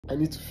I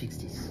need to fix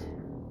this.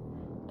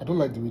 I don't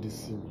like the way they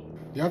see me.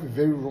 They have a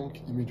very wrong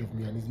image of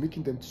me and it's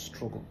making them to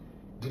struggle.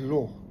 The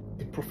law,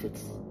 the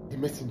prophets, the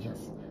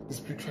messengers, the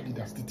spiritual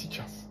leaders, the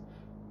teachers,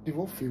 they've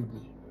all failed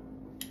me.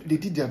 They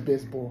did their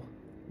best, but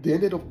they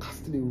ended up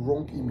casting a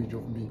wrong image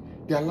of me.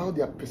 They allowed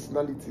their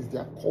personalities,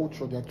 their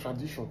culture, their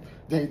tradition,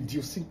 their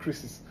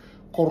idiosyncrasies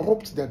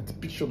corrupt their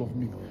depiction of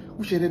me,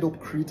 which ended up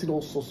creating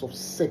all sorts of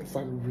sects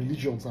and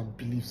religions and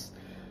beliefs,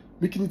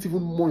 making it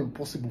even more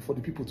impossible for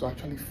the people to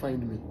actually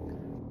find me.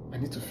 I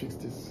need to fix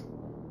this.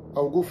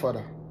 I'll go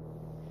further.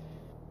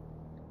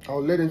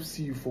 I'll let them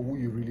see you for who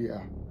you really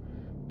are.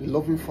 The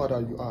loving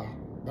father you are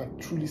that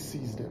truly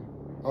sees them.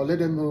 I'll let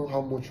them know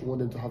how much you want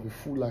them to have a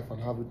full life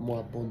and have it more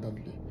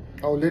abundantly.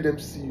 I'll let them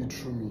see you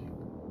through me,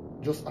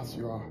 just as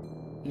you are.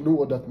 You know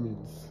what that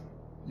means.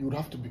 You would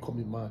have to become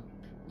a man.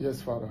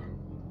 Yes, Father.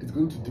 It's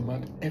going to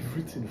demand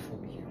everything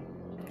from you.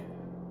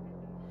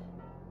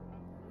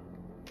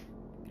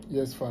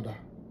 Yes, Father.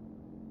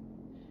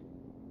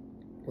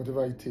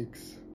 Whatever it takes.